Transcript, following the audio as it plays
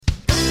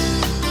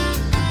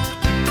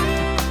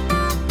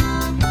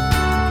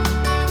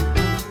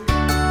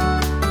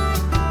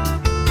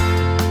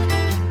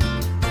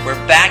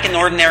back in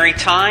ordinary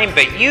time,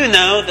 but you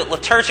know that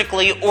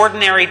liturgically,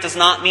 ordinary does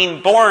not mean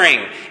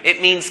boring.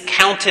 It means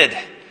counted.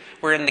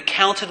 We're in the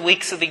counted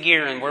weeks of the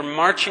year, and we're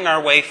marching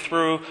our way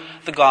through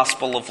the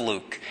Gospel of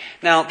Luke.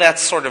 Now, that's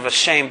sort of a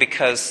shame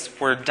because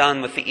we're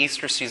done with the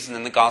Easter season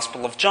in the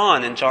Gospel of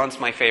John, and John's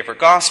my favorite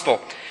Gospel.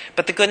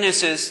 But the good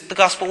news is the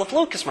Gospel of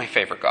Luke is my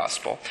favorite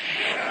Gospel.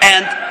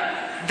 And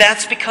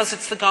that's because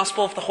it's the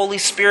Gospel of the Holy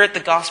Spirit,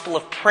 the Gospel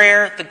of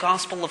prayer, the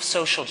Gospel of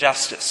social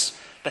justice.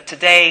 But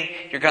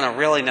today, you're going to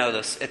really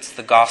notice it's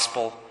the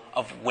Gospel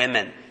of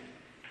women.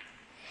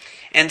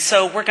 And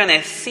so we're going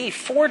to see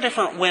 4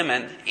 different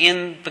women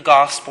in the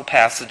Gospel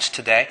passage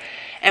today.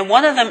 And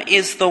one of them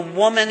is the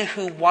woman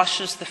who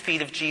washes the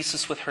feet of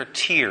Jesus with her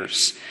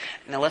tears.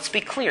 Now let's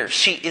be clear.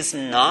 She is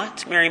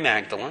not Mary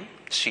Magdalene.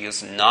 She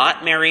is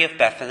not Mary of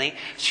Bethany.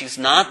 She's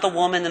not the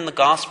woman in the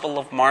Gospel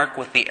of Mark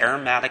with the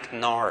aromatic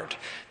nard.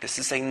 This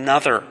is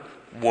another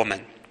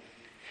woman.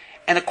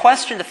 And a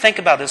question to think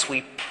about as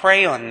we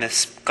pray on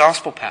this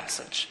Gospel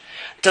passage.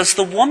 Does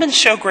the woman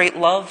show great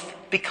love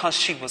because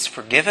she was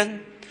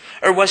forgiven?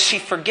 Or was she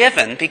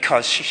forgiven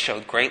because she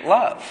showed great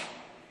love?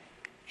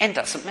 And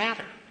doesn't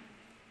matter.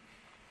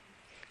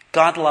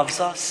 God loves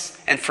us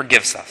and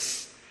forgives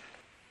us.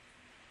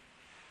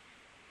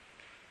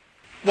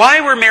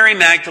 Why were Mary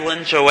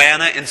Magdalene,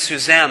 Joanna, and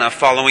Susanna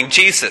following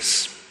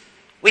Jesus?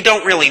 We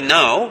don't really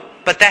know,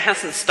 but that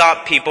hasn't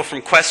stopped people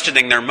from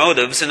questioning their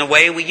motives in a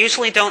way we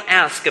usually don't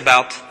ask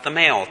about the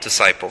male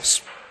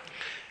disciples.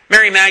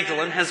 Mary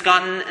Magdalene has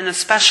gotten an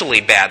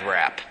especially bad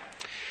rap.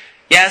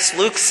 Yes,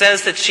 Luke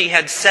says that she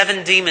had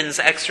 7 demons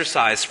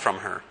exorcised from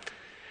her.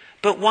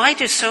 But why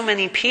do so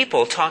many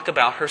people talk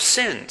about her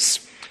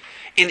sins?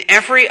 In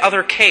every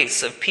other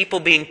case of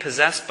people being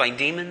possessed by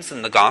demons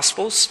in the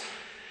Gospels,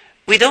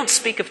 we don't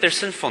speak of their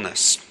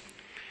sinfulness.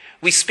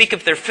 We speak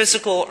of their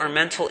physical or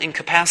mental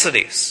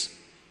incapacities,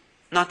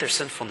 not their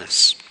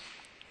sinfulness.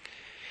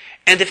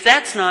 And if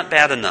that's not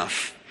bad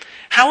enough,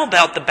 how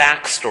about the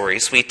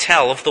backstories we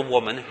tell of the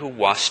woman who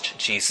washed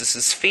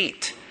Jesus'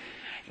 feet?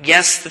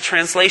 Yes, the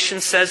translation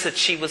says that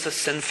she was a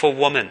sinful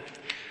woman.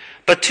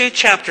 But 2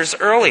 chapters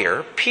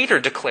earlier, Peter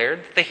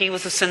declared that he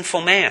was a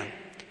sinful man.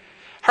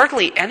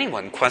 Hardly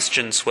anyone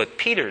questions what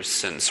Peter's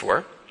sins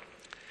were.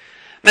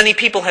 Many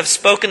people have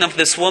spoken of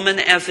this woman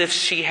as if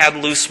she had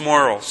loose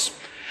morals.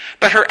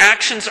 But her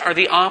actions are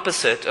the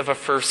opposite of a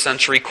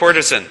first-century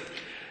courtesan.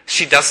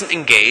 She doesn't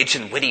engage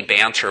in witty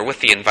banter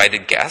with the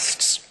invited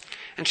guests.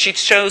 And she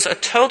shows a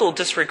total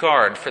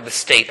disregard for the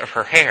state of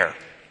her hair.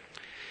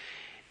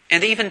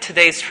 And even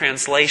today's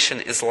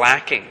translation is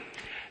lacking.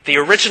 The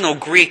original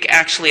Greek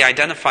actually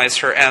identifies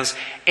her as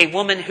a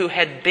woman who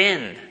had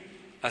been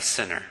a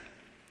sinner.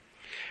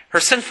 Her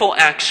sinful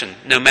action,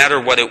 no matter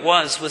what it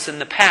was in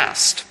the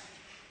past.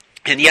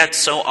 And yet,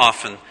 so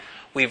often,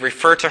 we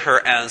refer to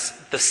her as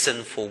the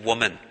sinful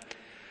woman.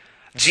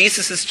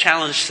 Jesus'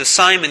 challenge to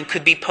Simon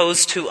could be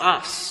posed to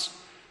us.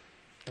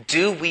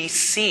 Do we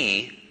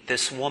see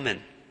this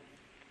woman?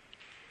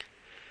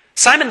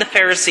 Simon the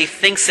Pharisee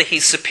thinks that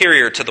he's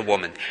superior to the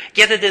woman,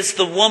 yet it is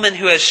the woman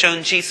who has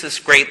shown Jesus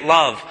great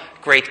love,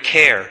 great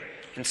care,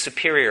 and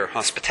superior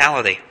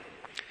hospitality.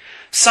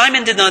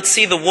 Simon did not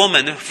see the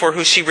woman for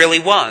who she really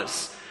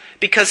was,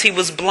 because he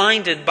was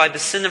blinded by the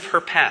sin of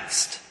her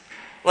past,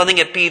 letting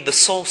it be the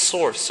sole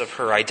source of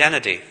her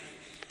identity.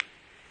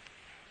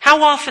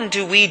 How often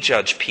do we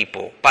judge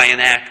people by an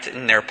act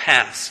in their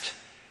past,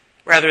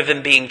 rather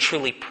than being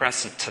truly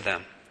present to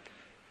them?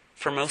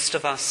 For most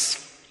of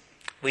us,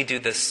 we do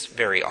this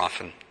very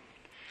often.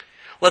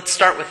 Let's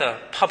start with a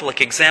public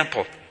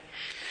example.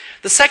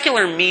 The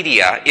secular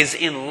media is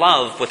in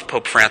love with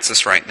Pope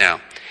Francis right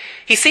now.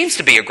 He seems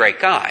to be a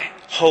great guy,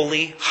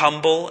 holy,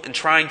 humble, and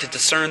trying to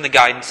discern the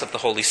guidance of the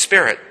Holy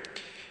Spirit.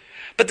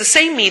 But the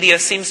same media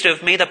seems to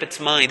have made up its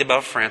mind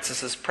about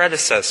Francis's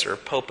predecessor,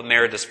 Pope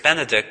Emeritus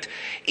Benedict,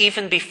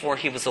 even before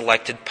he was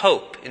elected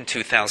Pope in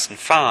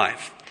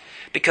 2005,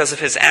 because of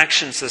his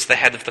actions as the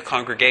head of the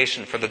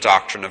Congregation for the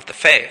Doctrine of the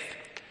Faith.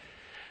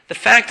 The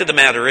fact of the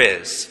matter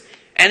is,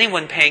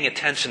 anyone paying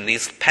attention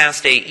these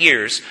past 8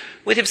 years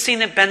would have seen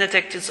that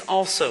Benedict is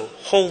also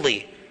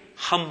holy,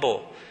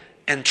 humble,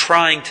 and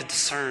trying to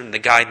discern the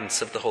guidance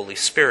of the Holy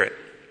Spirit.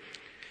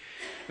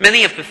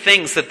 Many of the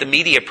things that the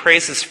media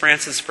praises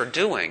Francis for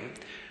doing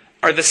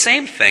are the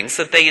same things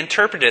that they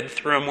interpreted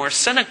through a more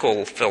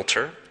cynical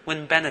filter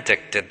when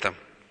Benedict did them.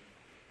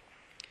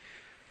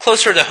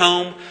 Closer to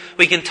home,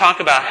 we can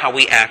talk about how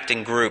we act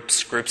in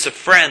groups of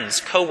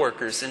friends,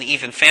 co-workers, and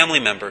even family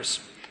members.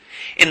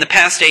 In the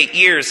past 8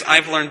 years,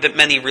 I've learned that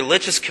many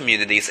religious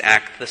communities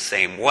act the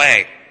same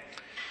way.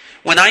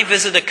 When I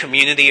visit a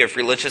community of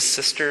religious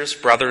sisters,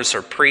 brothers,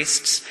 or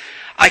priests,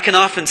 I can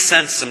often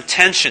sense some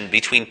tension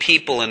between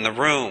people in the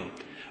room,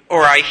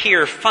 or I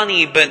hear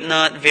funny but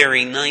not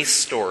very nice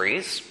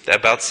stories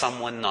about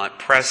someone not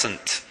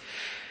present.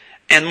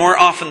 And more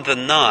often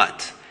than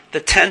not, the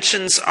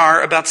tensions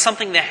are about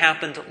something that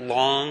happened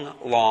long,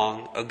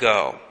 long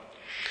ago.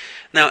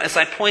 Now, as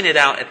I pointed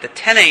out at the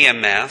 10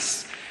 a.m.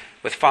 Mass,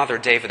 with Father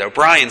David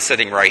O'Brien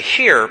sitting right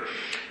here,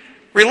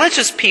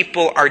 Religious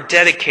people are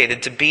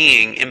dedicated to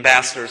being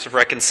ambassadors of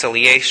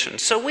reconciliation,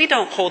 so we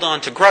don't hold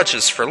on to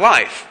grudges for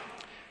life.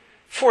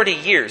 40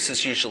 years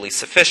is usually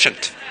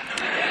sufficient.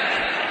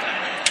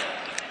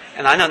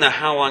 And I don't know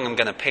how long I'm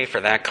going to pay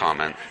for that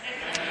comment.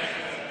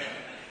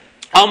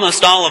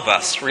 Almost all of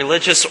us,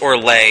 religious or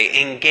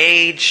lay,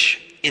 engage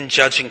in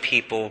judging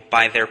people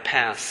by their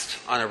past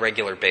on a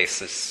regular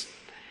basis.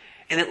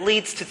 And it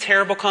leads to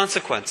terrible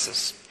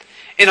consequences.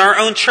 In our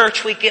own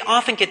church, we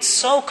often get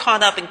so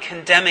caught up in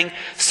condemning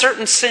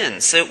certain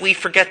sins that we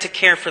forget to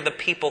care for the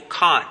people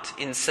caught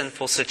in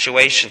sinful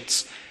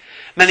situations.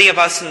 Many of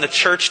us in the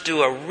church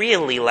do a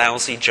really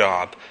lousy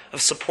job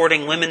of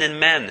supporting women and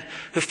men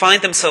who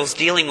find themselves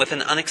dealing with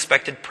an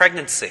unexpected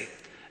pregnancy,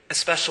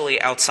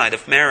 especially outside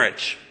of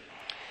marriage.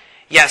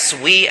 Yes,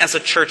 we as a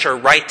church are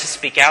right to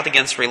speak out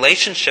against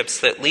relationships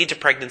that lead to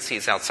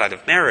pregnancies outside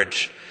of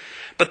marriage.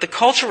 But the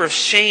culture of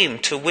shame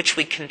to which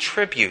we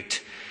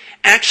contribute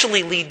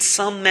actually leads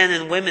some men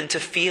and women to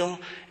feel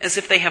as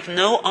if they have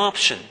no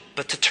option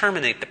but to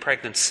terminate the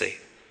pregnancy.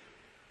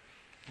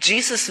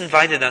 Jesus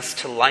invited us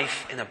to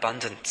life in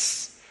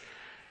abundance,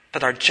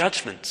 but our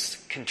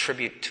judgments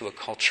contribute to a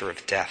culture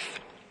of death.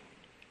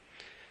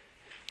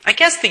 I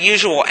guess the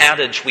usual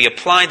adage we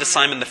apply to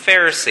Simon the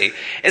Pharisee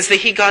is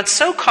that he got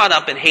so caught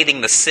up in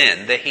hating the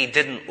sin that he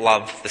didn't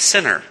love the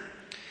sinner.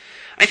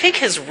 I think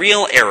his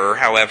real error,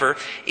 however,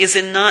 is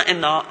in not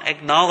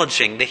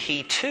acknowledging that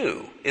he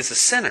too is a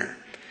sinner.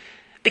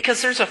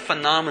 Because there's a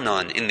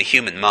phenomenon in the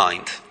human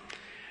mind.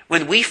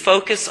 When we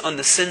focus on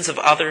the sins of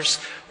others,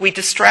 we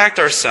distract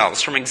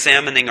ourselves from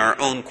examining our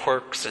own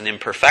quirks and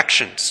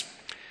imperfections.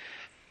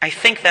 I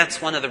think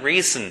that's one of the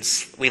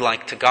reasons we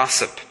like to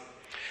gossip.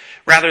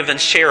 Rather than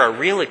share our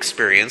real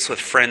experience with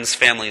friends,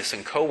 families,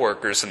 and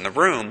coworkers in the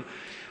room,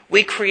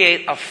 we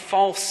create a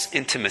false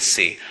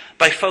intimacy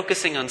by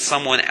focusing on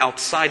someone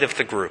outside of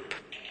the group.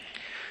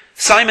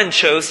 Simon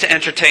chose to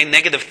entertain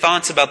negative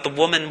thoughts about the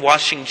woman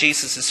washing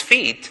Jesus'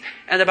 feet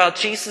and about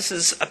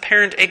Jesus'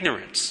 apparent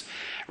ignorance,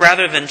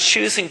 rather than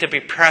choosing to be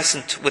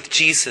present with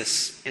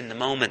Jesus in the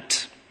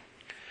moment.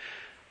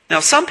 Now,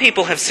 some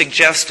people have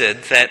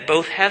suggested that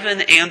both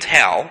heaven and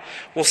hell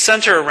will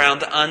center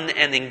around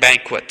unending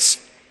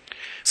banquets.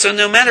 So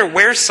no matter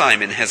where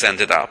Simon has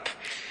ended up,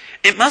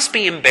 it must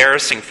be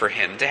embarrassing for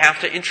him to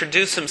have to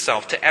introduce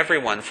himself to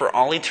everyone for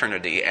all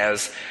eternity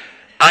as,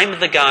 "I'm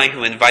the guy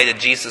who invited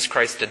Jesus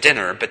Christ to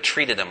dinner but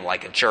treated him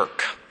like a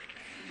jerk."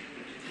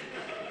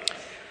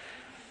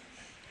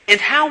 And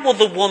how will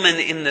the woman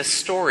in this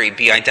story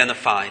be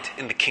identified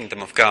in the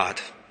kingdom of God?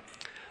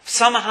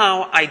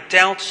 Somehow, I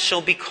doubt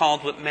she'll be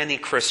called what many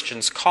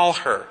Christians call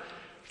her,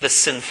 the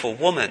sinful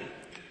woman,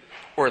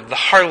 or the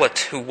harlot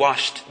who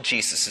washed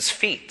Jesus'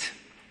 feet.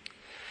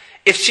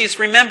 If she's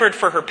remembered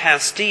for her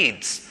past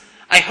deeds,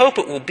 I hope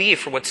it will be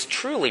for what's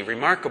truly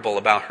remarkable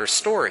about her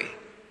story.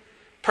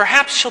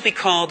 Perhaps she'll be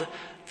called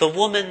the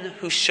woman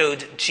who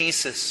showed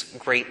Jesus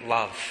great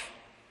love.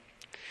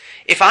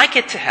 If I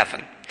get to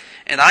heaven,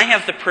 and I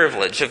have the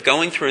privilege of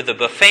going through the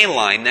buffet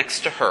line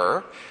next to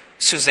her,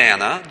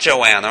 Susanna,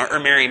 Joanna,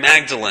 or Mary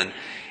Magdalene,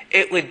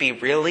 it would be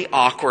really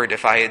awkward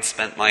if I had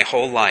spent my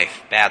whole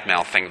life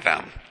bad-mouthing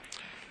them.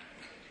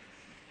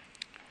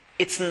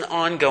 It's an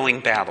ongoing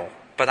battle,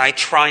 but I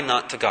try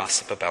not to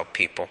gossip about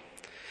people.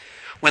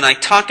 When I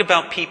talk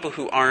about people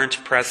who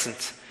aren't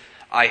present,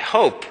 I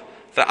hope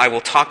that I will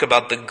talk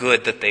about the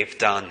good that they've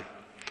done.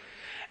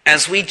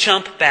 As we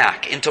jump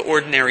back into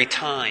ordinary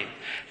time,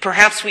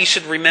 perhaps we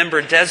should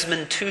remember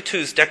Desmond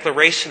Tutu's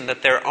declaration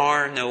that there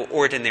are no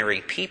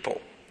ordinary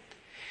people.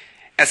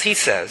 As he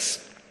says,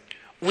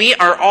 "We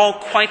are all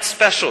quite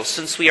special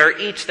since we are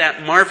each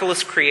that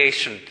marvelous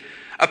creation,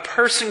 a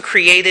person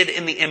created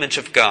in the image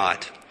of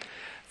God.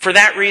 For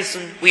that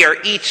reason, we are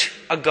each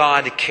a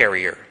God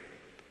carrier,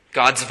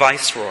 God's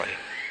viceroy,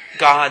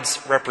 God's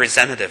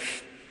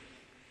representative."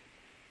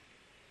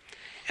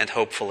 And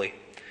hopefully,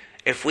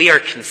 if we are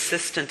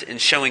consistent in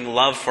showing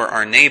love for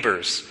our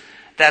neighbors,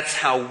 that's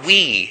how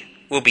we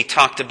will be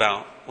talked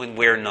about when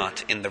we're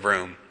not in the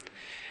room.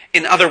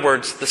 In other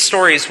words, the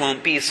stories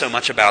won't be so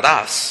much about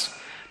us,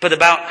 but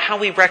about how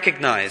we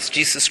recognize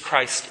Jesus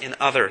Christ in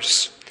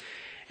others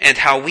and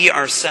how we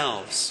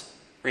ourselves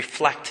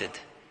reflected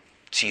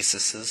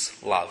Jesus'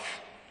 love.